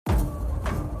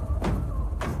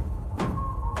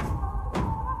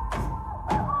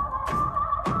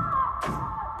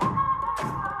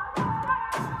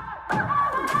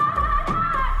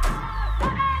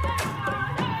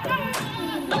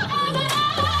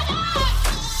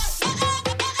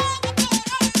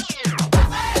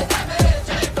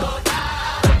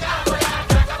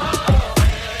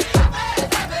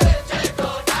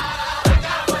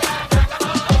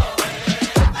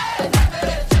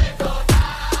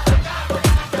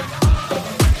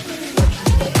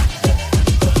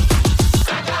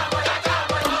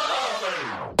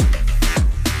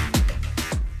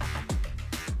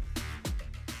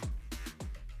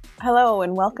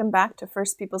welcome back to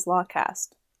First Peoples Lawcast,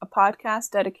 a podcast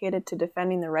dedicated to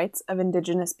defending the rights of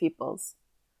Indigenous peoples.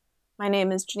 My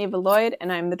name is Geneva Lloyd,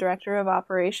 and I'm the Director of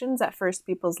Operations at First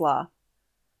Peoples Law.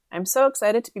 I'm so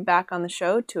excited to be back on the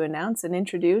show to announce and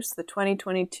introduce the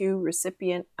 2022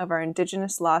 recipient of our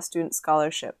Indigenous Law Student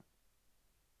Scholarship.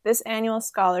 This annual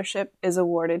scholarship is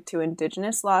awarded to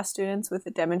Indigenous law students with a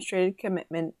demonstrated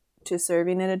commitment to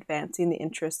serving and advancing the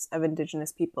interests of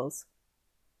Indigenous peoples.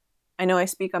 I know I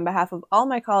speak on behalf of all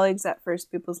my colleagues at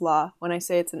First Peoples Law when I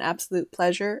say it's an absolute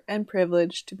pleasure and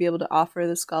privilege to be able to offer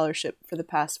the scholarship for the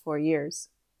past 4 years.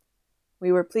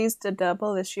 We were pleased to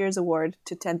double this year's award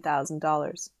to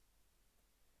 $10,000.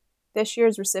 This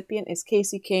year's recipient is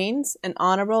Casey Keynes, and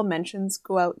honorable mentions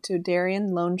go out to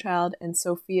Darian Lonechild and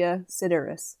Sophia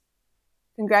Sideris.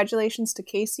 Congratulations to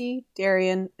Casey,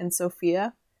 Darian, and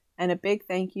Sophia, and a big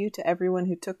thank you to everyone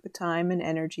who took the time and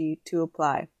energy to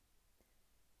apply.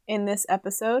 In this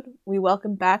episode, we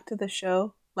welcome back to the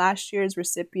show last year's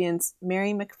recipients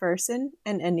Mary McPherson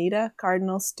and Anita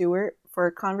Cardinal Stewart for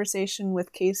a conversation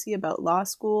with Casey about law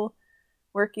school,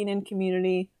 working in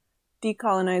community,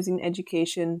 decolonizing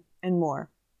education, and more.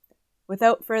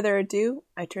 Without further ado,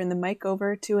 I turn the mic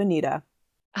over to Anita.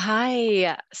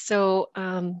 Hi, so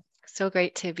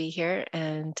great to be here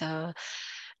and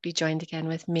be joined again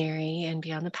with Mary and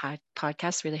be on the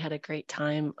podcast. Really had a great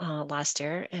time last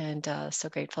year, and so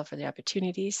grateful for the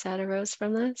opportunities that arose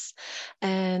from this.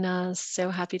 And so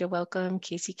happy to welcome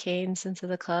Casey Keynes into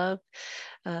the club.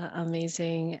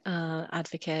 Amazing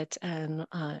advocate and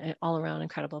an all-around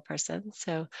incredible person.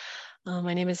 So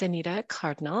my name is Anita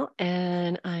Cardinal,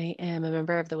 and I am a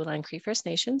member of the Willam Cree First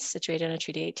Nations situated on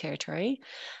Treaty 8 territory.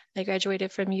 I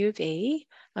graduated from U of A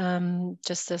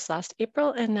just this last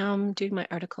April, and now I'm doing my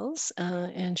articles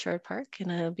in Sherwood Park, and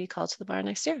I'll be called to the bar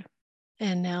next year.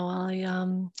 And now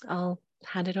I'll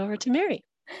hand it over to Mary.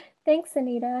 Thanks,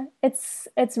 Anita.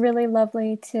 It's really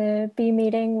lovely to be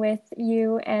meeting with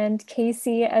you and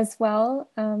Casey as well.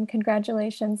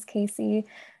 Congratulations, Casey.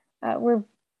 We're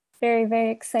very,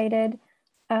 very excited.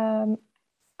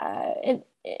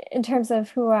 In terms of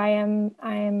who I am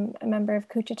a member of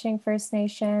Couchiching First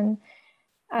Nation.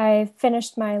 I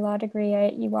finished my law degree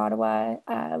at U Ottawa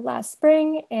last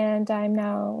spring, and I'm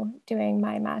now doing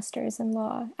my master's in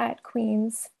law at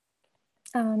Queen's,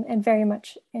 and very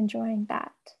much enjoying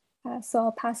that. So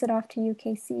I'll pass it off to you,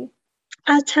 Casey.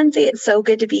 Tansy, it's so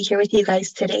good to be here with you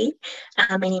guys today.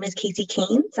 My name is Casey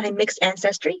Keynes. I'm mixed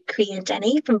ancestry, Cree and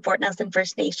Dene from Fort Nelson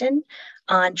First Nation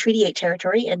on Treaty 8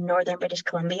 territory in northern British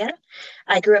Columbia.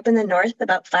 I grew up in the north,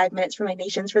 about 5 minutes from my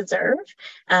nation's reserve,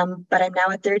 but I'm now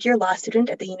a third-year law student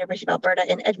at the University of Alberta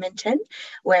in Edmonton,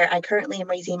 where I currently am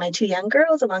raising my 2 young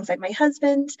girls alongside my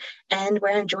husband, and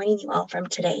where I'm joining you all from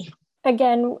today.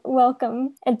 Again,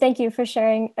 welcome, and thank you for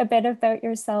sharing a bit about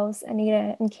yourselves,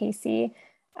 Anita and Casey.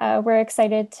 We're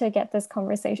excited to get this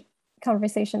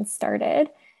conversation started.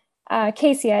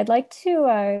 Casey, I'd like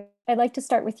to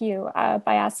start with you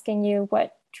by asking you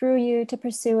what drew you to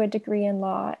pursue a degree in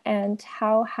law, and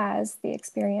how has the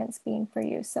experience been for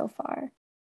you so far?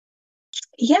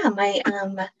 Yeah, my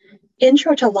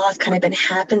intro to law has kind of been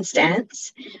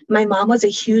happenstance. My mom was a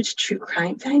huge true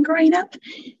crime fan growing up,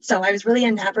 so I was really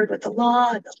enamored with the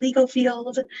law and the legal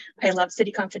field. I loved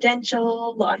City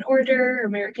Confidential, Law and Order,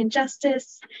 American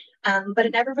Justice, but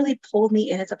it never really pulled me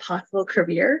in as a possible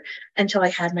career until I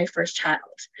had my first child.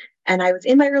 And I was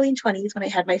in my early 20s when I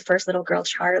had my first little girl,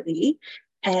 Charlie,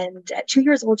 and at 2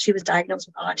 years old, she was diagnosed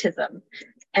with autism.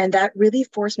 And that really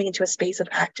forced me into a space of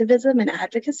activism and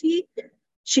advocacy.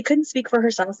 She couldn't speak for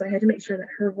herself, so I had to make sure that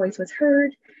her voice was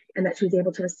heard and that she was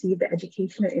able to receive the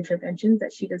education and interventions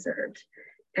that she deserved.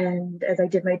 And as I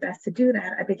did my best to do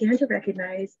that, I began to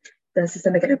recognize the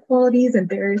systemic inequalities and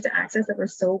barriers to access that were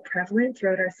so prevalent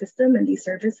throughout our system and these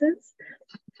services.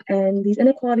 And these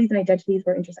inequalities and identities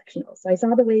were intersectional. So I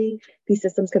saw the way these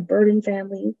systems could burden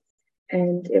families,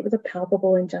 and it was a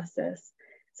palpable injustice.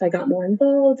 So I got more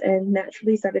involved and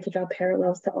naturally started to draw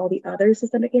parallels to all the other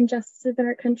systemic injustices in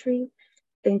our country,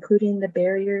 including the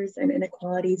barriers and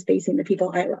inequalities facing the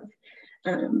people I love.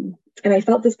 And I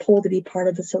felt this pull to be part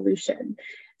of the solution.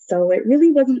 So it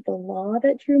really wasn't the law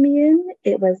that drew me in,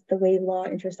 it was the way law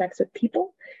intersects with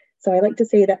people. So I like to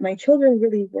say that my children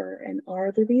really were and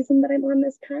are the reason that I'm on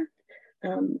this path.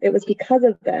 It was because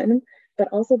of them, but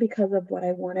also because of what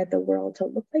I wanted the world to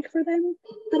look like for them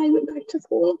that I went back to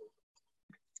school.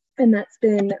 And that's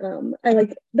been, I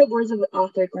like the words of the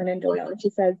author Glennon Doyle, and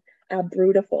she says,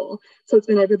 brutal. So it's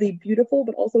been a really beautiful,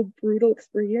 but also brutal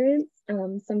experience,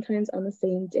 sometimes on the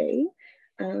same day.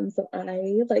 So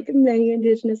I, like many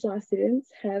Indigenous law students,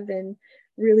 have been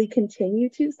really continue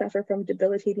to suffer from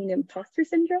debilitating imposter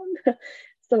syndrome.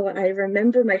 So I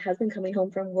remember my husband coming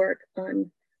home from work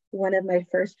on one of my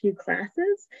first few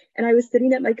classes, and I was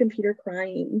sitting at my computer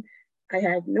crying. I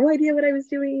had no idea what I was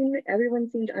doing. Everyone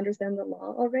seemed to understand the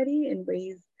law already in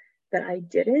ways that I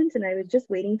didn't. And I was just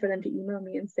waiting for them to email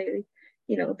me and say,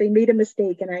 you know, they made a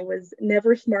mistake and I was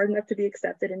never smart enough to be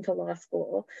accepted into law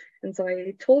school. And so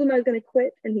I told him I was going to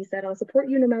quit, and he said, I'll support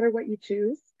you no matter what you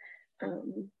choose.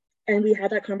 And we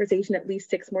had that conversation at least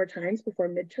 6 more times before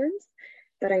midterms,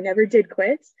 but I never did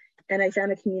quit. And I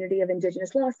found a community of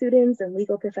Indigenous law students and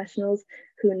legal professionals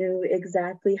who knew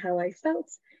exactly how I felt.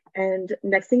 And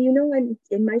next thing you know, I'm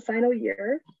in my final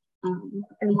year.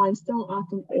 And while I'm still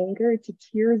often angered to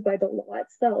tears by the law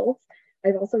itself,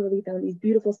 I've also really found these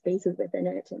beautiful spaces within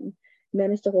it and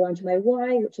managed to hold on to my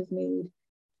why, which has made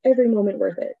every moment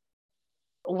worth it.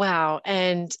 Wow.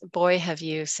 And boy, have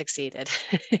you succeeded.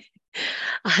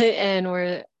 And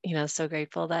we're, so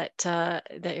grateful that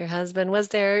that your husband was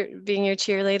there being your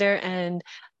cheerleader, and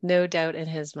no doubt in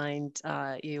his mind,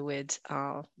 you would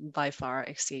by far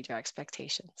exceed your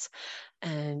expectations.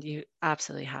 And you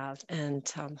absolutely have.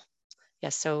 And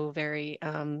yes, so very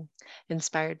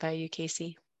inspired by you,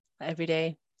 Casey, every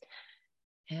day.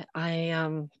 I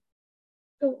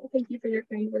Oh, thank you for your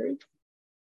kind words.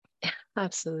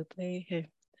 Absolutely.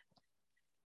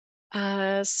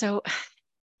 So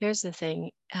here's the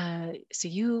thing. I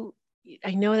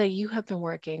know that you have been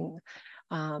working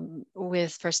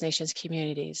with First Nations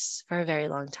communities for a very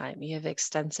long time. You have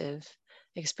extensive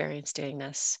experience doing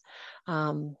this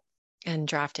and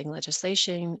drafting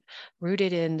legislation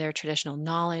rooted in their traditional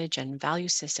knowledge and value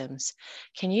systems.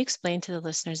 Can you explain to the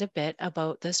listeners a bit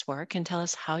about this work and tell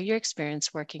us how your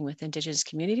experience working with Indigenous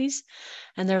communities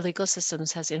and their legal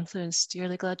systems has influenced your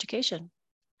legal education?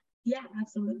 Yeah,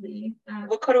 absolutely.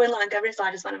 Koto and Law and Governance Law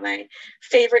is one of my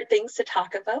favorite things to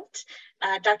talk about.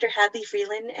 Dr. Hadley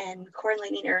Freeland and Corin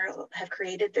Lightning Earl have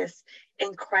created this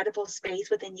incredible space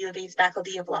within U of A's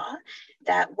Faculty of Law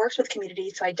that works with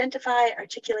communities to identify,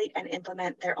 articulate, and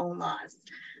implement their own laws.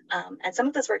 And some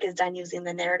of this work is done using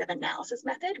the narrative analysis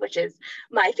method, which is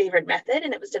my favorite method,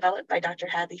 and it was developed by Dr.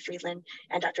 Hadley Freeland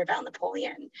and Dr. Val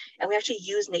Napoleon. And we actually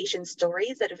use nation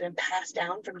stories that have been passed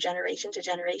down from generation to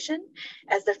generation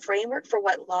as the framework for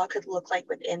what law could look like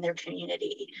within their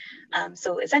community.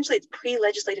 So essentially it's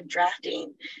pre-legislative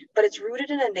drafting, but it's rooted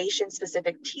in a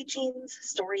nation-specific teachings,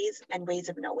 stories, and ways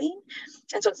of knowing.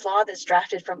 And so it's law that's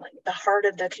drafted from like the heart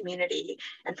of the community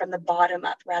and from the bottom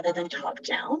up rather than top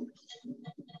down.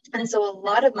 And so a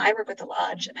lot of my work with the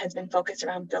Lodge has been focused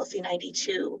around Bill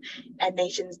C-92 and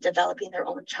nations developing their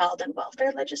own child and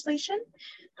welfare legislation.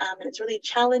 And it's really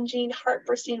challenging,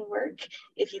 heart-bursting work,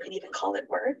 if you can even call it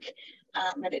work.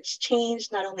 And it's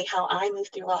changed not only how I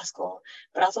moved through law school,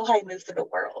 but also how I move through the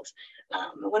world.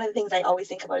 One of the things I always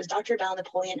think about is Dr. Val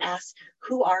Napoleon asks,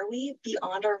 who are we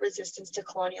beyond our resistance to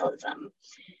colonialism?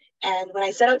 And when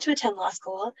I set out to attend law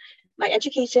school, my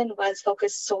education was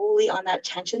focused solely on that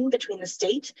tension between the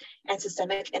state and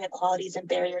systemic inequalities and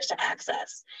barriers to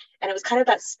access. And it was kind of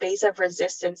that space of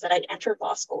resistance that I entered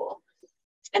law school.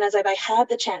 And as I had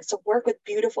the chance to work with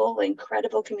beautiful,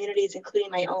 incredible communities,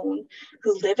 including my own,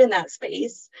 who live in that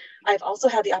space, I've also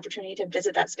had the opportunity to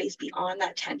visit that space beyond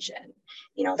that tension.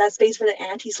 You know, that space where the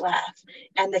aunties laugh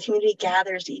and the community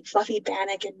gathers to eat fluffy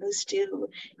bannock and moose stew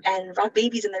and rock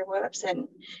babies in their whips.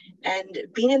 And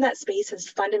being in that space has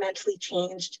fundamentally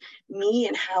changed me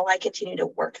and how I continue to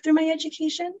work through my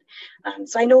education.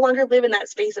 So I no longer live in that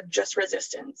space of just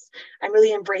resistance. I'm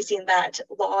really embracing that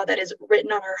law that is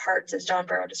written on our hearts, as John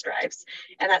Burrow describes,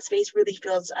 and that space really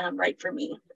feels right for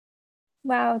me.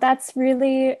 Wow, that's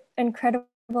really incredible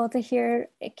to hear,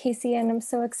 Casey, and I'm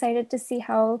so excited to see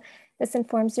how this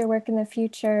informs your work in the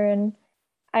future. And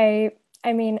I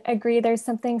agree, there's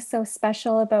something so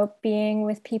special about being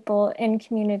with people in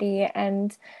community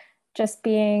and just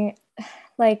being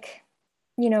like,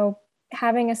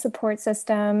 having a support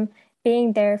system,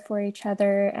 being there for each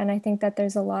other. And I think that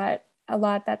there's a lot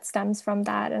that stems from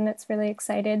that. And it's really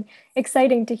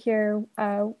exciting to hear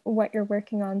what you're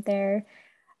working on there.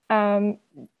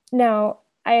 Now,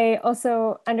 I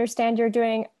also understand you're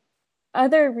doing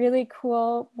other really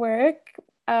cool work,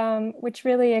 which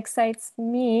really excites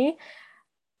me,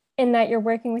 in that you're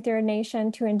working with your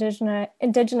nation to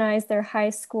indigenize their high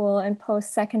school and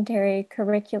post-secondary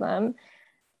curriculum.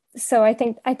 So I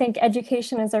think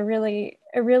education is a really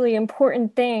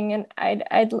important thing, and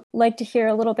I'd like to hear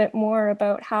a little bit more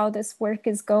about how this work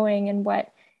is going and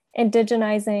what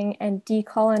indigenizing and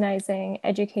decolonizing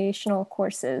educational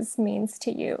courses means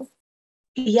to you.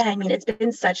 Yeah, I mean, it's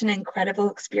been such an incredible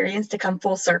experience to come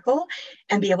full circle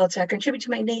and be able to contribute to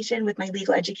my nation with my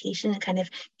legal education and kind of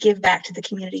give back to the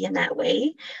community in that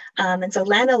way. And so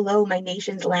Lana Lowe, my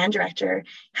nation's land director,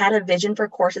 had a vision for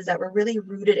courses that were really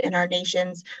rooted in our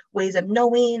nation's ways of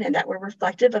knowing and that were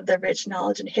reflective of the rich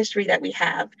knowledge and history that we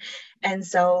have. And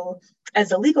so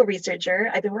as a legal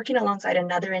researcher, I've been working alongside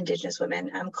another Indigenous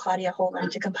woman, Claudia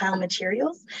Holland, to compile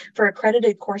materials for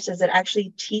accredited courses that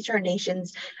actually teach our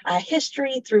nation's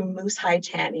history through moose hide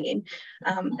tanning.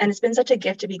 And it's been such a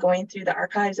gift to be going through the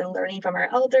archives and learning from our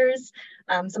elders,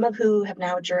 some of who have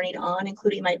now journeyed on,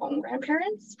 including my own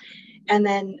grandparents, and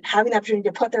then having the opportunity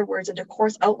to put their words into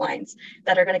course outlines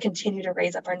that are going to continue to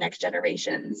raise up our next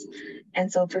generations.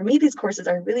 And so for me, these courses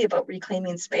are really about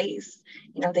reclaiming space.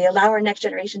 You know, they allow our next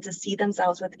generation to see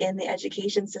themselves within the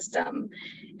education system.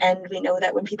 And we know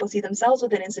that when people see themselves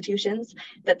within institutions,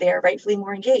 that they are rightfully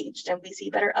more engaged and we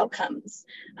see better outcomes.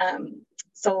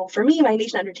 So for me, my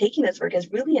nation undertaking this work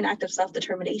is really an act of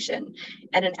self-determination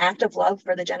and an act of love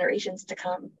for the generations to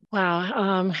come.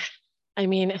 Wow. I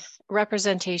mean,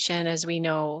 representation, as we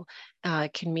know,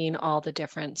 can mean all the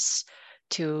difference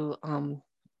to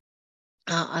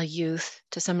a youth,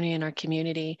 to somebody in our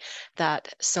community,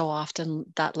 that so often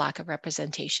that lack of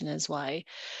representation is why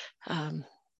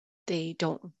they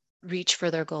don't reach for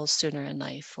their goals sooner in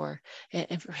life, or,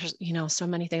 you know, so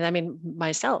many things. I mean,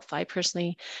 myself, I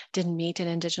personally didn't meet an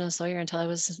Indigenous lawyer until I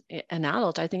was an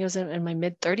adult. I think it was in my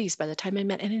mid 30s by the time I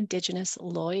met an Indigenous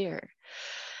lawyer,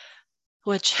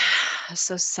 which is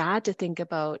so sad to think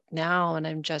about now. And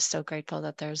I'm just so grateful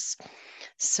that there's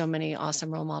so many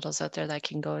awesome role models out there that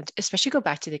can go, especially go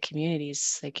back to the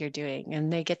communities like you're doing,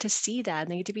 and they get to see that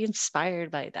and they get to be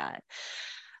inspired by that.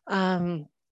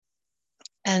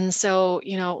 And so,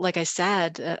 you know, like I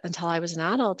said, until I was an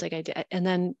adult, like I did, and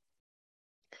then,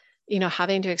 you know,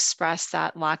 having to express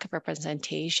that lack of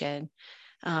representation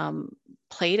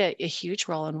played a huge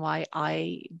role in why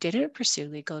I didn't pursue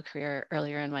legal career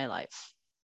earlier in my life.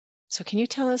 So can you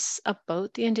tell us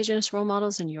about the Indigenous role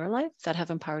models in your life that have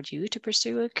empowered you to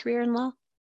pursue a career in law?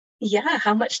 Yeah,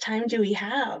 how much time do we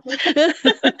have?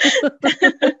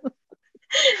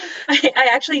 I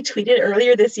actually tweeted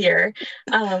earlier this year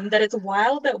that it's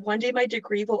wild that one day my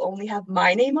degree will only have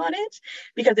my name on it,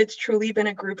 because it's truly been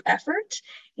a group effort.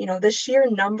 You know, the sheer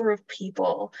number of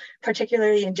people,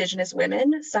 particularly Indigenous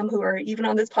women, some who are even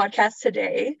on this podcast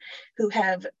today, who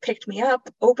have picked me up,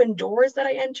 opened doors that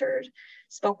I entered,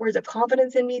 spoke words of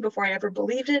confidence in me before I ever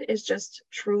believed it, is just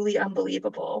truly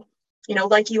unbelievable. You know,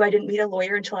 like you, I didn't meet a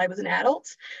lawyer until I was an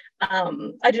adult.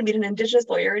 I didn't meet an Indigenous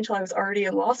lawyer until I was already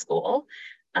in law school.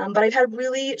 But I've had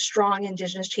really strong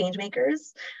Indigenous change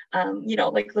makers, you know,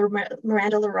 like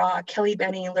Miranda Leroy, Kelly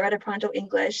Benny, Loretta Pronto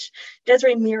English,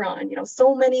 Desiree Miron, you know,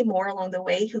 so many more along the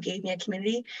way who gave me a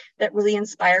community that really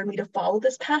inspired me to follow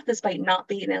this path despite not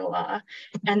being in law.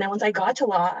 And then once I got to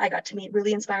law, I got to meet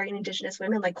really inspiring Indigenous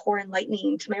women like Corin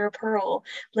Lightning, Tamara Pearl,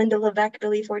 Linda Levesque,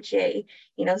 Billy Fortier,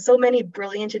 you know, so many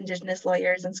brilliant Indigenous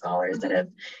lawyers and scholars that have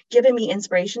given me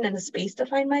inspiration and a space to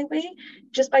find my way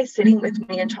just by sitting with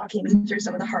me and talking me through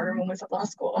some of the harder moments of law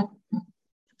school.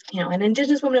 You know, and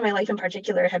Indigenous women in my life in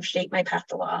particular have shaped my path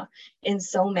to law in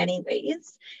so many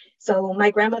ways. So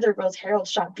my grandmother, Rose Harold,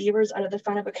 shot beavers out of the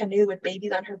front of a canoe with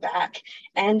babies on her back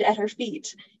and at her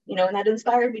feet, you know, and that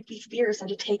inspired me to be fierce and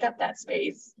to take up that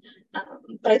space.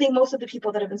 But I think most of the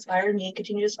people that have inspired me and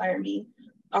continue to inspire me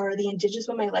are the Indigenous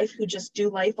women in my life who just do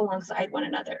life alongside one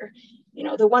another. You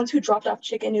know, the ones who dropped off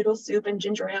chicken noodle soup and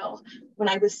ginger ale when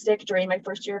I was sick during my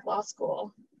first year of law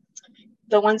school.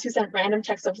 The ones who sent random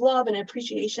texts of love and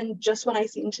appreciation just when I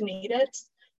seemed to need it.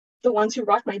 The ones who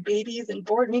rocked my babies in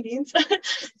board meetings.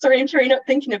 Sorry, I'm tearing up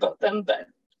thinking about them, but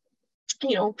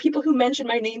you know, people who mentioned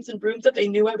my names in rooms that they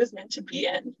knew I was meant to be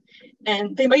in.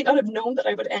 And they might not have known that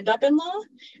I would end up in law,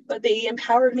 but they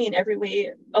empowered me in every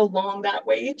way along that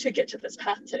way to get to this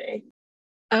path today.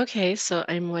 Okay, so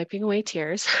I'm wiping away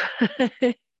tears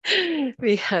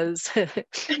because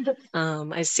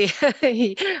I see,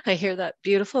 I hear that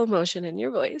beautiful emotion in your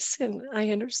voice, and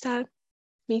I understand.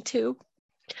 Me too.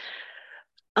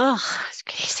 Oh, it's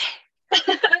crazy.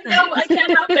 I know, I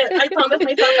can't help it. I promised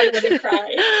myself I wouldn't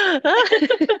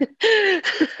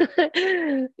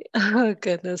cry. Oh,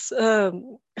 goodness.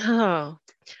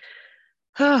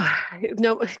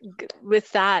 No,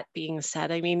 with that being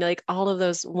said, I mean, like all of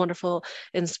those wonderful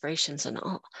inspirations and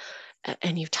all,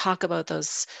 and you talk about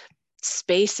those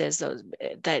spaces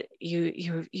that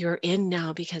you're in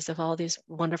now because of all these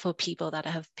wonderful people that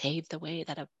have paved the way,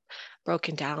 that have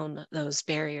broken down those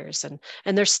barriers, and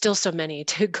there's still so many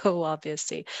to go,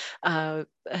 obviously. There's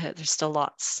still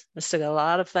lots. There's still a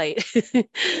lot of fight.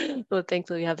 But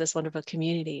thankfully we have this wonderful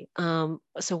community.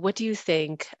 So what do you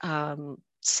think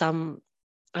some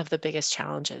of the biggest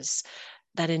challenges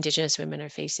that Indigenous women are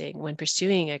facing when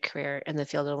pursuing a career in the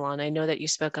field of law? And I know that you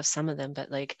spoke of some of them, but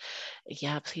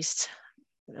yeah, please,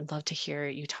 I'd love to hear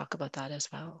you talk about that as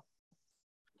well.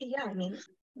 Yeah, I mean,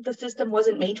 the system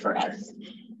wasn't made for us.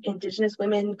 Indigenous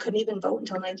women couldn't even vote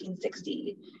until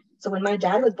 1960. So when my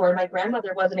dad was born, my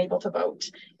grandmother wasn't able to vote,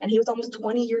 and he was almost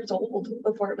 20 years old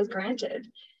before it was granted.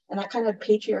 And that kind of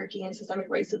patriarchy and systemic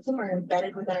racism are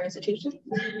embedded within our institutions,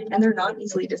 and they're not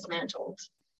easily dismantled.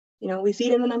 We see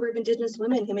it in the number of Indigenous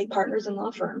women who make partners in law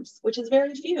firms, which is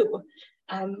very few.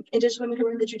 Indigenous women who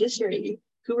are in the judiciary,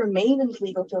 who remain in the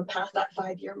legal field past that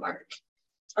 5-year mark.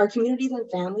 Our communities and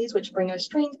families, which bring us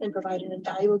strength and provide an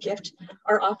invaluable gift,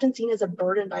 are often seen as a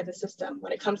burden by the system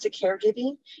when it comes to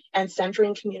caregiving and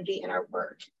centering community in our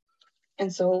work.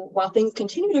 And so while things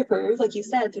continue to improve, like you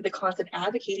said, through the constant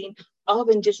advocating of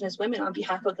Indigenous women on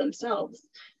behalf of themselves,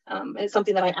 and it's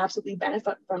something that I absolutely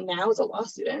benefit from now as a law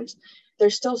student,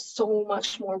 there's still so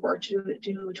much more work to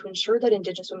do to ensure that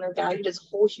Indigenous women are valued as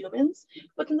whole humans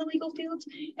within the legal field,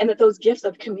 and that those gifts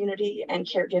of community and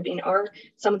caregiving are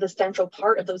some of the central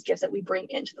part of those gifts that we bring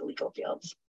into the legal field.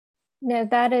 No,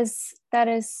 that is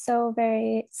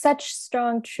such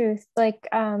strong truth.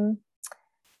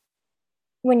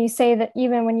 When you say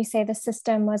the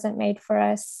system wasn't made for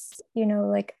us,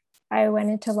 I went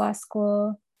into law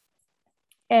school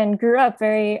and grew up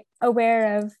very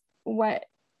aware of what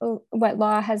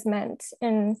law has meant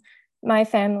in my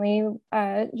family,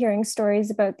 hearing stories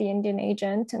about the Indian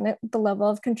agent and the level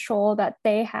of control that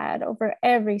they had over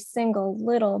every single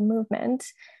little movement.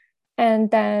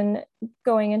 And then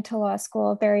going into law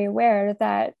school, very aware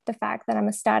that the fact that I'm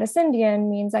a status Indian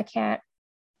means I can't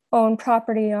own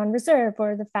property on reserve,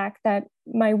 or the fact that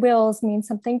my wills mean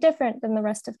something different than the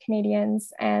rest of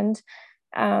Canadians, and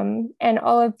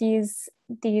all of these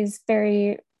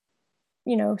very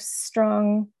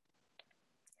strong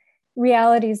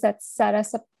realities that set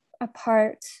us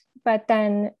apart. But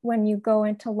then when you go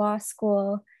into law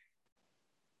school,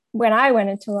 when I went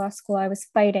into law school, I was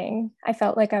fighting. I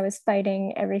felt like I was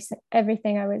fighting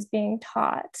everything I was being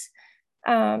taught.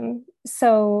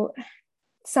 So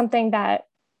something that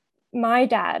my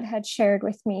dad had shared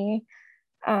with me,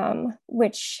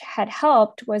 which had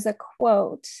helped, was a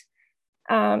quote.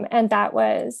 And that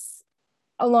was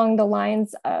along the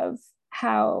lines of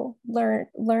how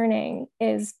learning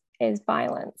is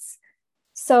violence.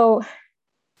 So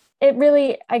it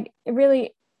really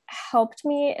helped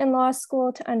me in law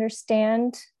school to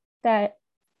understand that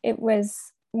it was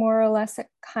more or less a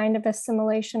kind of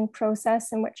assimilation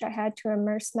process in which I had to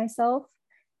immerse myself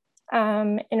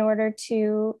in order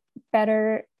to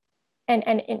better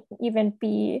and even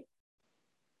be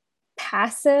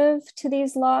passive to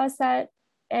these laws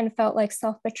and felt like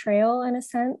self-betrayal in a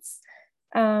sense,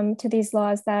 to these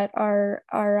laws that are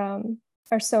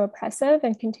so oppressive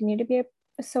and continue to be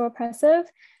so oppressive.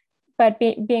 But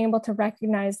being able to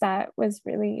recognize that was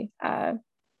really a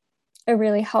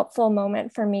really helpful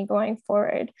moment for me going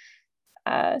forward.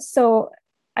 So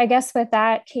I guess with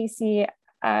that, Casey,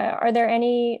 are there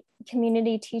any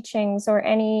community teachings or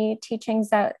any teachings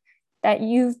that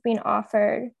you've been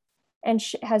offered and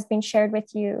has been shared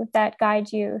with you that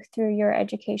guide you through your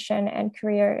education and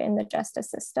career in the justice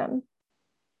system?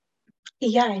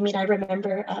 Yeah, I mean, I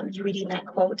remember you reading that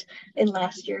quote in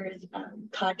last year's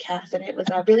podcast, and it was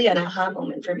really an aha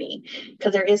moment for me,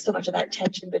 because there is so much of that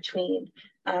tension between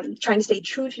trying to stay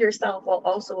true to yourself while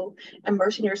also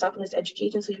immersing yourself in this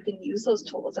education so you can use those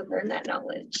tools and learn that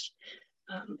knowledge.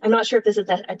 I'm not sure if this is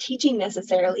a teaching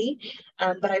necessarily,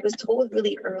 but I was told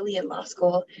really early in law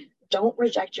school, don't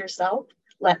reject yourself,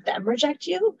 let them reject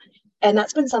you. And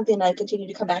that's been something I continue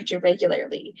to come back to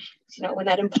regularly. When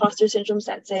that imposter syndrome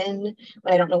sets in,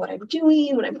 when I don't know what I'm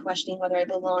doing, when I'm questioning whether I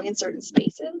belong in certain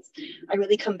spaces, I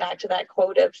really come back to that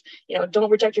quote of, don't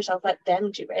reject yourself, let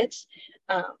them do it.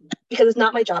 Because it's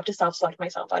not my job to self-select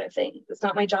myself out of things. It's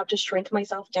not my job to shrink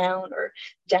myself down or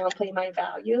downplay my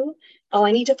value. All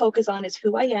I need to focus on is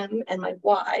who I am and my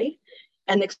why.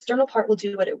 And the external part will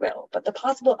do what it will. But the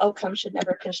possible outcome should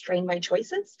never constrain my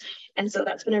choices. And so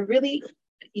that's been a really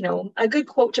a good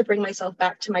quote to bring myself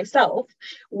back to myself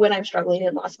when I'm struggling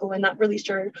in law school and not really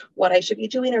sure what I should be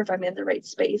doing or if I'm in the right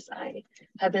space. I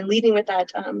have been leading with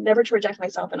that, never to reject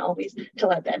myself and always to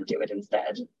let them do it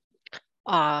instead.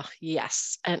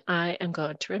 Yes. And I am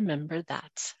going to remember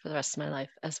that for the rest of my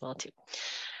life as well, too.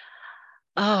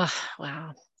 Oh,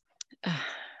 wow.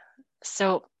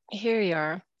 So here you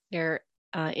are. You're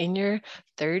in your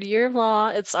third year of law.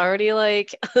 It's already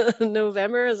like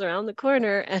November is around the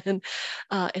corner, and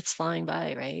it's flying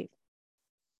by, right?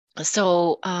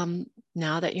 So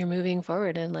now that you're moving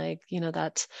forward, and like, you know,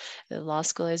 that law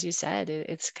school, as you said,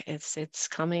 it's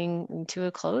coming to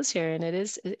a close here, and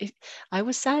I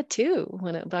was sad too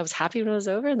but I was happy when it was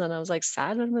over, and then I was like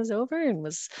sad when it was over, and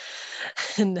was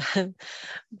and then,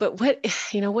 but what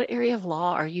area of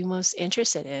law are you most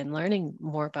interested in learning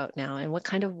more about now, and what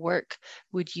kind of work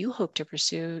would you hope to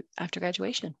pursue after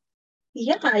graduation?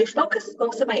 Yeah, I focus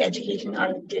most of my education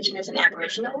on Indigenous and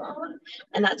Aboriginal law,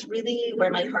 and that's really where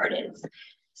my heart is.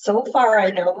 So far,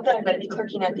 I know that I'm going to be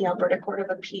clerking at the Alberta Court of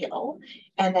Appeal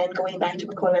and then going back to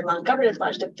Coquitlam Law and Governance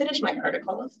Lodge to finish my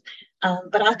articles.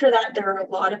 But after that, there are a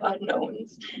lot of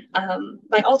unknowns.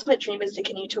 My ultimate dream is to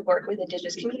continue to work with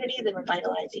Indigenous communities in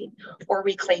revitalizing or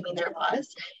reclaiming their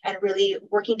laws and really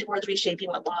working towards reshaping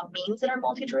what law means in our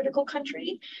multi-juridical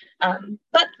country.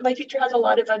 But my future has a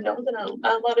lot of unknowns and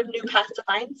a lot of new paths to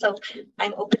find. So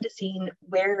I'm open to seeing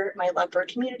where my love for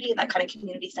community and that kind of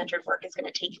community-centered work is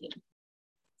going to take me.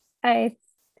 I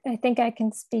think I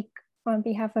can speak on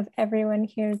behalf of everyone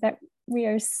here that we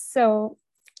are so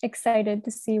excited to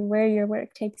see where your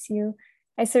work takes you.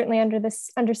 I certainly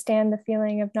understand the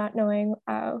feeling of not knowing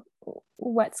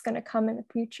what's going to come in the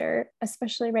future,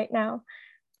 especially right now.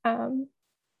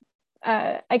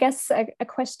 I guess a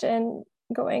question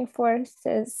going forth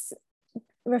is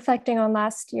reflecting on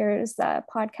last year's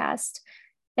podcast.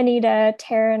 Anita,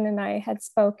 Taryn, and I had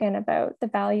spoken about the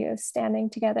value of standing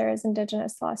together as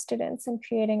Indigenous law students and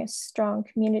creating a strong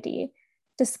community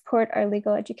to support our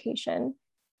legal education.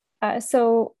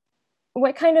 So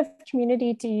what kind of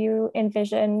community do you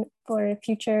envision for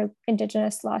future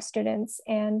Indigenous law students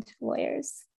and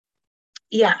lawyers?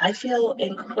 Yeah, I feel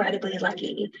incredibly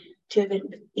lucky to have been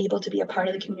able to be a part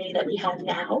of the community that we have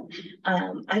now.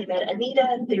 I met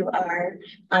Anita through our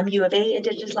U of A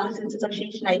Indigenous Law Students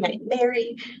Association. I met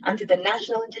Mary through the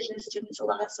National Indigenous Students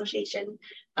Law Association.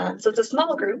 So it's a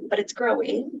small group, but it's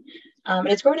growing. And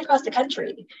it's growing across the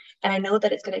country. And I know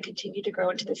that it's going to continue to grow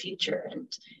into the future.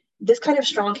 And this kind of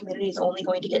strong community is only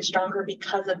going to get stronger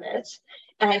because of it.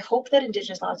 And I hope that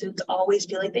Indigenous law students always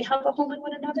feel like they have a home in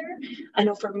one another. I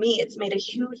know for me, it's made a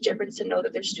huge difference to know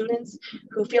that there's students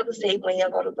who feel the same way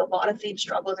about a lot of same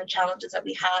struggles and challenges that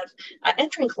we have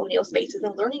entering colonial spaces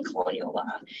and learning colonial law.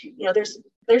 You know,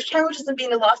 there's challenges in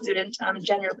being a law student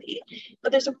generally,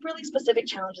 but there's some really specific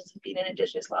challenges in being an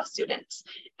Indigenous law student.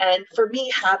 And for me,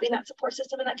 having that support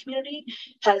system in that community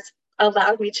has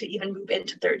allowed me to even move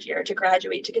into third year, to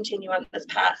graduate, to continue on this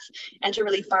path, and to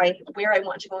really find where I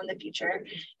want to go in the future.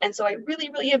 And so I really,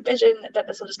 really envision that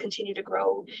this will just continue to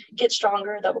grow, get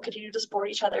stronger, that we'll continue to support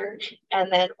each other.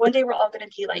 And then one day we're all going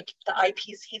to be like the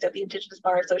IPCs of the Indigenous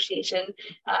Bar Association,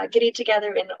 getting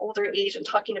together in older age and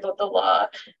talking about the law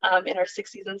in our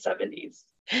 60s and 70s.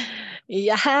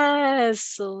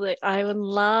 Yes, I would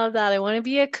love that. I want to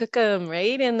be a cookum,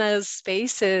 right, in those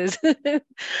spaces.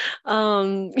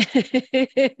 And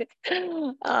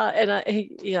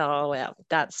yeah,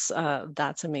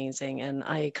 that's amazing, and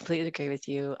I completely agree with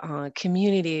you.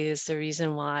 Community is the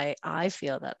reason why I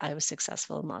feel that I was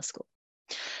successful in law school.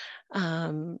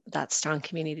 That strong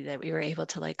community that we were able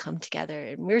to like come together,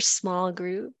 and we're a small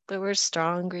group, but we're a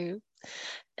strong group.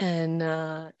 And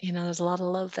there's a lot of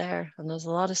love there, and there's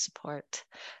a lot of support,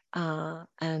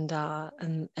 and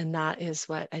that is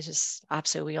what I just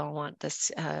absolutely all want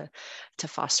this to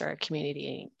foster our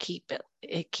community and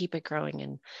keep it growing,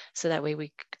 and so that way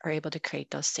we are able to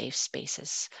create those safe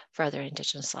spaces for other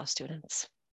Indigenous law students,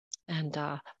 and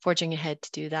forging ahead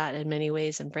to do that in many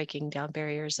ways, and breaking down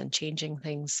barriers and changing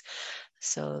things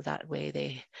so that way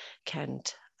they can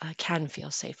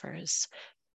feel safer is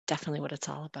definitely what it's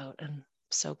all about. And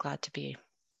so glad to be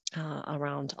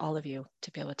around all of you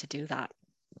to be able to do that.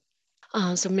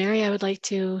 So Mary, I would like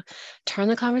to turn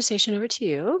the conversation over to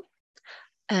you.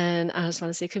 And I just want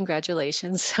to say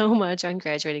congratulations so much on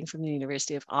graduating from the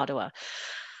University of Ottawa.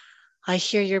 I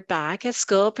hear you're back at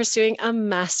school pursuing a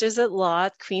master's at law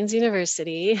at Queen's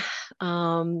University.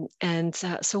 So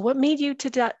what made you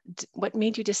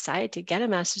decide to get a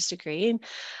master's degree, and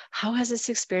how has this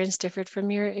experience differed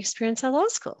from your experience at law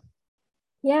school?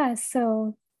 Yeah,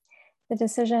 so the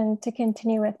decision to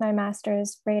continue with my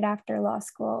master's right after law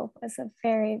school was a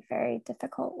very, very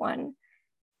difficult one.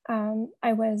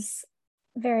 I was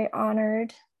very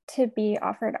honored to be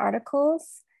offered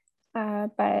articles,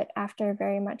 but after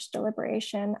very much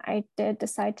deliberation, I did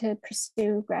decide to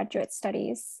pursue graduate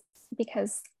studies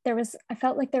because I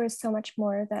felt like there was so much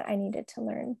more that I needed to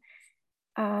learn.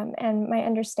 And my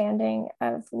understanding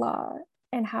of law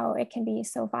and how it can be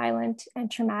so violent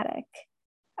and traumatic.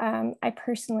 I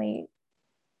personally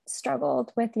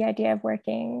struggled with the idea of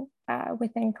working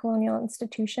within colonial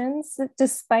institutions,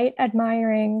 despite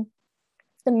admiring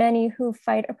the many who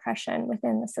fight oppression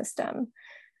within the system.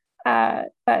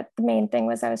 But the main thing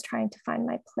was I was trying to find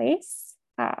my place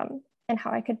and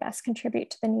how I could best contribute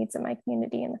to the needs of my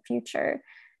community in the future.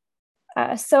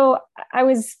 So I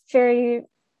was very,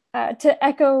 to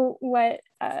echo what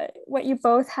you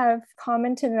both have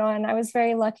commented on, I was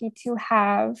very lucky to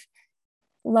have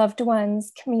loved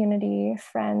ones, community,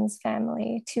 friends,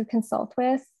 family to consult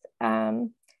with.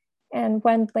 And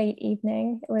one late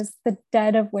evening, it was the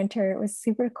dead of winter, it was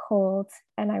super cold,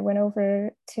 and I went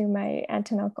over to my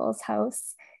aunt and uncle's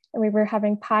house, and we were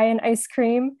having pie and ice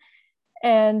cream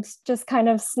and just kind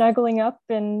of snuggling up,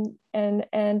 and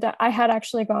I had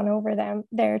actually gone over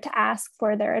there to ask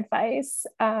for their advice.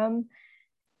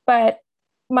 But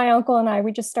my uncle and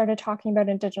we just started talking about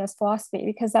Indigenous philosophy,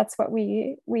 because that's what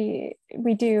we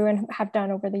do and have done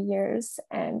over the years.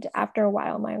 And after a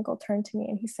while, my uncle turned to me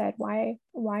and he said, why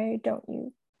don't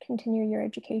you continue your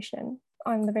education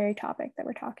on the very topic that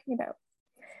we're talking about?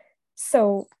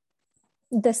 So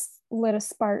this lit a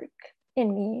spark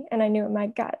in me, and I knew in my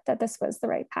gut that this was the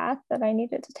right path that I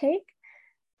needed to take.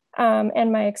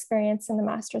 And my experience in the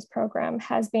master's program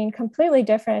has been completely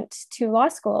different to law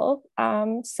school.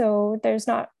 So there's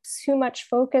not as much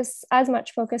focus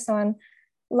on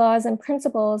laws and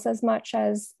principles as much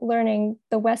as learning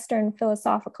the Western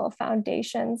philosophical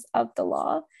foundations of the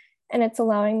law. And it's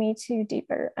allowing me to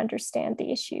deeper understand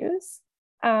the issues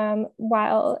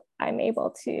while I'm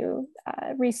able to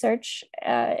research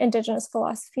Indigenous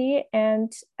philosophy.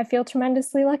 And I feel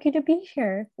tremendously lucky to be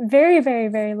here. Very, very,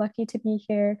 very lucky to be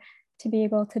here to be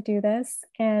able to do this.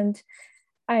 And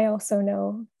I also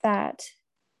know that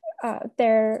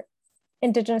more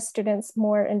Indigenous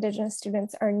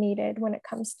students are needed when it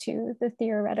comes to the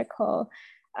theoretical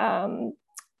and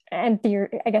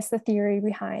the theory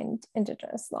behind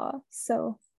Indigenous law.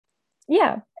 So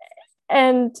yeah.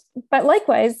 But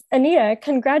likewise, Anita,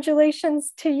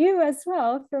 congratulations to you as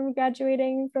well from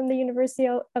graduating from the University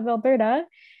of Alberta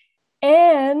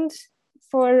and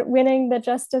for winning the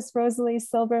Justice Rosalie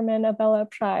Silberman Abella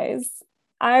Prize.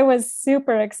 I was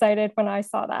super excited when I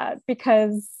saw that,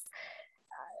 because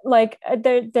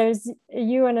there's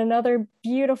you and another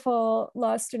beautiful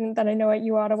law student that I know at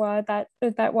U Ottawa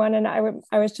that won, and I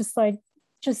was just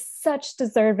such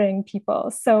deserving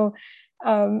people. So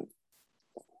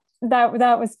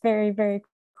that was very, very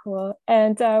cool.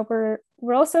 And we're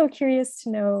also curious to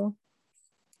know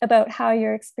about how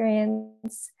your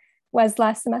experience was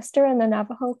last semester in the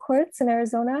Navajo courts in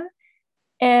Arizona,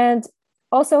 and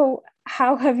also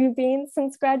how have you been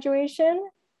since graduation?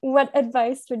 What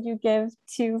advice would you give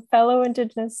to fellow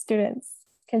Indigenous students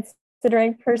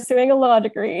considering pursuing a law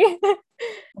degree?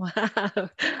 Wow.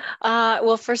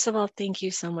 Well, first of all, thank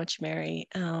you so much, Mary.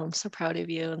 I'm so proud of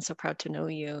you and so proud to know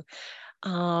you.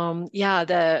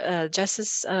 The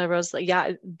Justice Rosalie,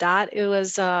 that it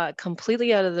was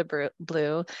completely out of the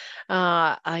blue.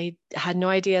 I had no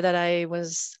idea that I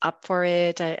was up for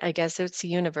it. I guess it's the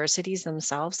universities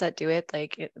themselves that do it.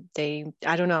 I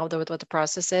don't know what the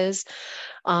process is.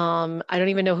 I don't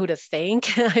even know who to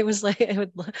thank. I was like,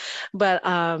 but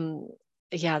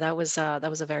that was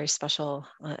a very special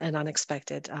and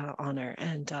unexpected honor,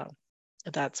 and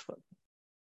that's what.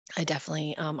 I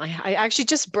definitely, I actually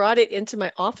just brought it into my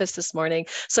office this morning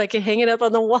so I can hang it up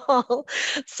on the wall.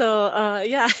 So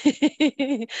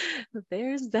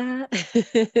there's that.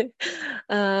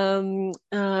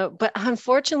 But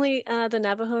unfortunately, the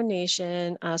Navajo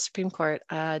Nation Supreme Court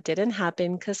didn't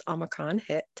happen because Omicron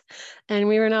hit, and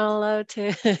we were not allowed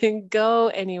to go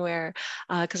anywhere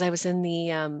because I was in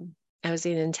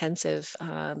intensive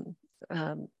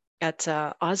at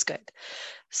Osgoode.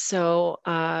 So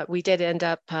we did end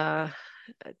up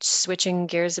switching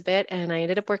gears a bit, and I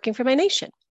ended up working for my nation.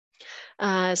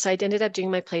 So I ended up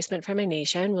doing my placement for my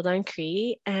nation, Woodland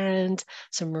Cree, and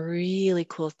some really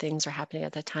cool things were happening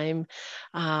at the time.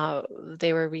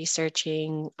 They were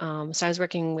researching, so I was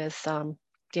working with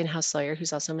the in-house lawyer,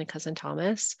 who's also my cousin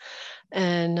Thomas,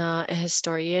 and a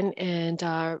historian,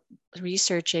 and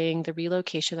researching the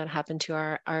relocation that happened to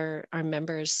our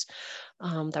members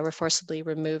that were forcibly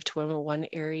removed to one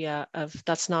area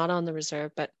that's not on the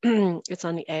reserve, but it's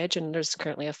on the edge, and there's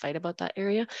currently a fight about that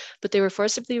area. But they were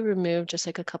forcibly removed just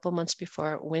like a couple months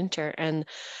before winter, and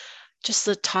just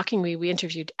the talking, we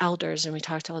interviewed elders, and we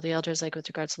talked to all the elders with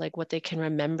regards to what they can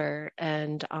remember,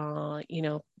 and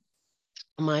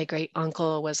my great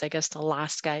uncle was, I guess, the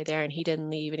last guy there, and he didn't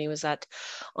leave, and he was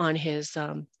on his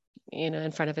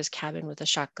in front of his cabin with a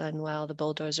shotgun while the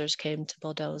bulldozers came to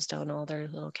bulldoze down all their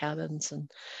little cabins,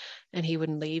 and he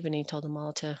wouldn't leave, and he told them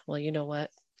all to, well, you know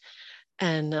what,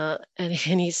 and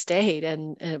he stayed,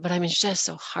 but I mean, it's just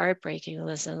so heartbreaking to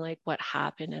listen, like what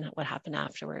happened and what happened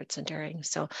afterwards and during.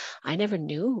 So I never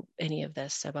knew any of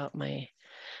this about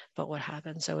what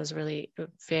happened. So it was really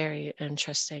very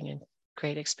interesting and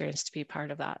great experience to be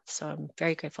part of that. So I'm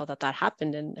very grateful that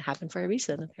happened, and it happened for a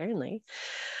reason, apparently.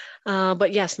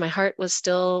 But yes, my heart was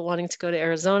still wanting to go to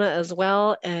Arizona as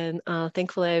well. And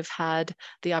thankfully, I've had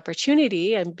the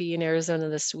opportunity and be in Arizona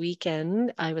this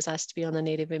weekend. I was asked to be on the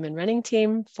Native Women running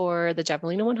team for the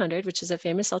Javelina 100, which is a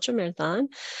famous ultra marathon.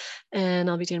 And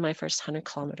I'll be doing my first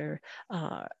 100-kilometer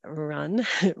run,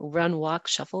 walk,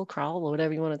 shuffle, crawl,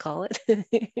 whatever you want to call it.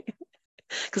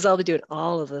 Because I'll be doing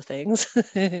all of the things.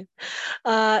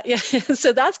 Yeah,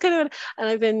 so that's kind of, and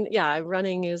I've been,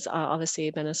 running is obviously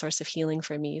been a source of healing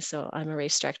for me. So I'm a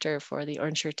race director for the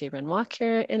Orange Shirt Day Run Walk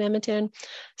here in Edmonton,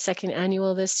 second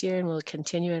annual this year, and we'll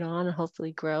continue it on and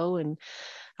hopefully grow. And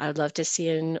I'd love to see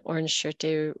an Orange Shirt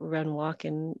Day Run Walk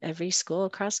in every school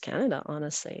across Canada,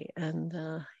 honestly. And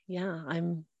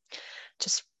I'm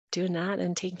just doing that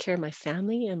and taking care of my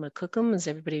family and my cookum. As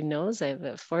everybody knows, I have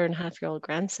a 4.5-year-old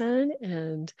grandson,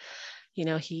 and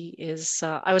he is,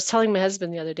 I was telling my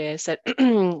husband the other day, I said, I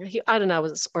don't know, I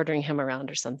was ordering him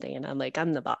around or something, and I'm like,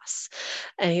 I'm the boss.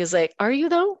 And he was like, are you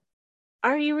though?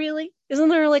 Are you really? Isn't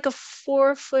there like a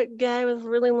 4-foot guy with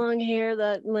really long hair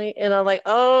that like, and I'm like,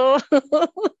 oh,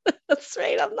 that's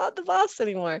right, I'm not the boss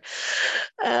anymore.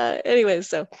 Anyway,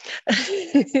 so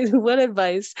what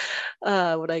advice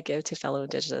would I give to fellow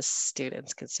Indigenous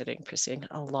students considering pursuing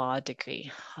a law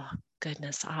degree? Oh,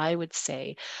 goodness, I would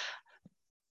say,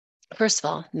 first of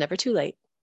all, never too late.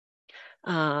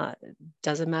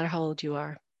 Doesn't matter how old you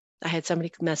are. I had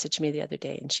somebody message me the other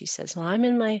day, and she says, well, I'm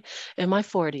in my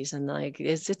 40s, and like,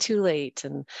 is it too late?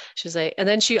 And she's like, and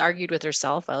then she argued with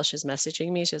herself while she's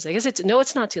messaging me. She was like, no,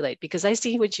 it's not too late, because I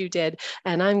see what you did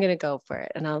and I'm going to go for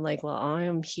it. And I'm like, well,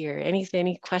 I'm here.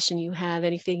 Any question you have,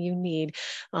 anything you need,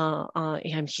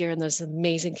 I'm here in this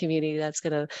amazing community that's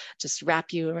going to just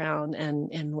wrap you around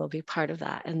and we'll be part of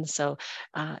that. And so,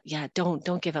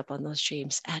 don't give up on those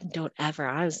dreams, and don't ever,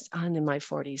 I'm in my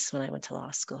 40s when I went to law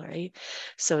school, right?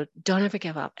 So don't ever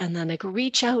give up, and then like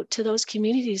reach out to those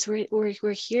communities. We're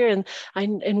here,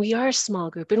 and we are a small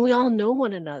group, and we all know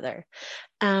one another.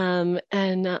 I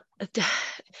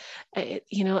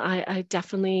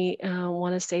definitely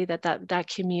want to say that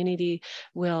community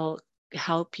will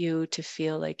help you to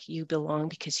feel like you belong,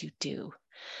 because you do,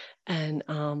 and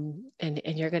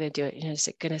you're going to do it. You're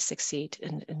going to succeed,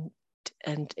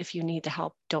 and if you need the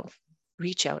help, don't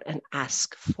reach out and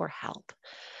ask for help.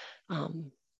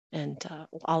 And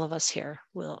all of us here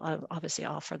will obviously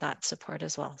offer that support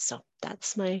as well. So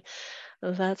that's my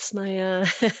that's my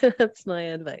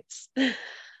advice.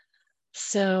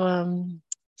 So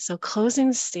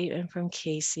closing statement from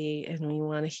Casey, and we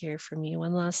want to hear from you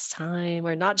one last time,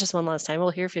 or not just one last time.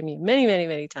 We'll hear from you many, many,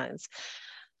 many times.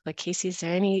 But Casey, is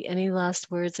there any last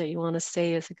words that you want to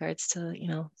say with regards to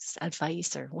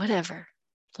advice or whatever?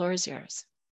 The floor is yours.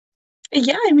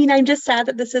 Yeah, I mean, I'm just sad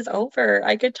that this is over.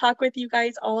 I could talk with you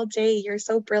guys all day. You're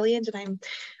so brilliant, and I'm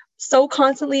so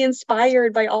constantly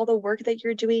inspired by all the work that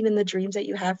you're doing and the dreams that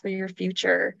you have for your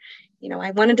future.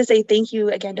 I wanted to say thank you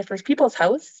again to First Peoples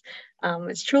House.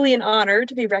 It's truly an honor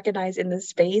to be recognized in this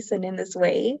space and in this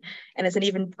way. And it's an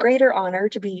even greater honor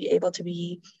to be able to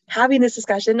be having this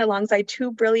discussion alongside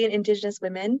two brilliant Indigenous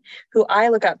women who I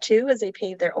look up to as they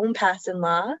pave their own paths in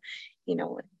law.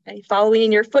 Following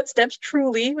in your footsteps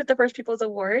truly with the First Peoples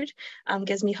Award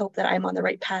gives me hope that I'm on the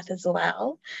right path as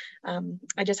well.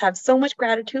 I just have so much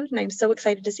gratitude, and I'm so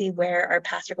excited to see where our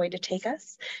paths are going to take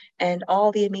us, and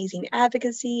all the amazing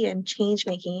advocacy and change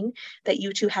making that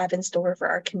you two have in store for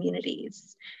our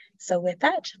communities. So with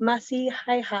that, Masi,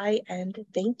 hi, and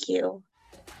thank you.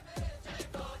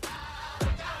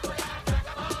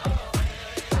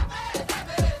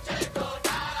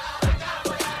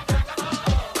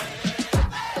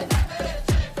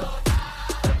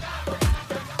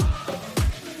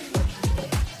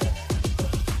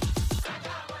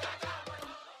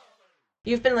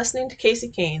 You've been listening to Casey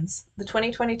Caines, the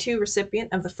 2022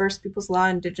 recipient of the First Peoples Law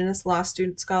Indigenous Law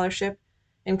Student Scholarship,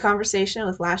 in conversation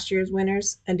with last year's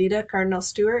winners, Adita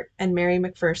Cardinal-Stewart and Mary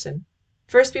McPherson.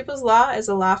 First Peoples Law is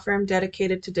a law firm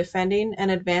dedicated to defending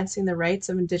and advancing the rights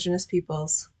of Indigenous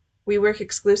peoples. We work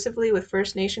exclusively with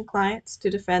First Nation clients to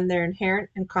defend their inherent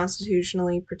and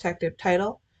constitutionally protected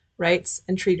title, rights,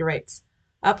 and treaty rights,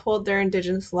 uphold their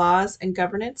Indigenous laws and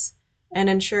governance, and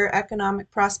ensure economic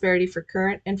prosperity for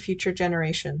current and future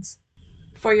generations.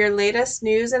 For your latest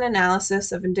news and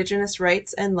analysis of Indigenous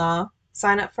rights and law,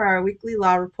 sign up for our weekly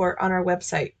law report on our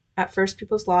website at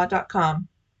firstpeopleslaw.com.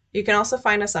 You can also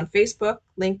find us on Facebook,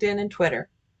 LinkedIn, and Twitter.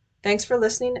 Thanks for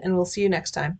listening, and we'll see you next time.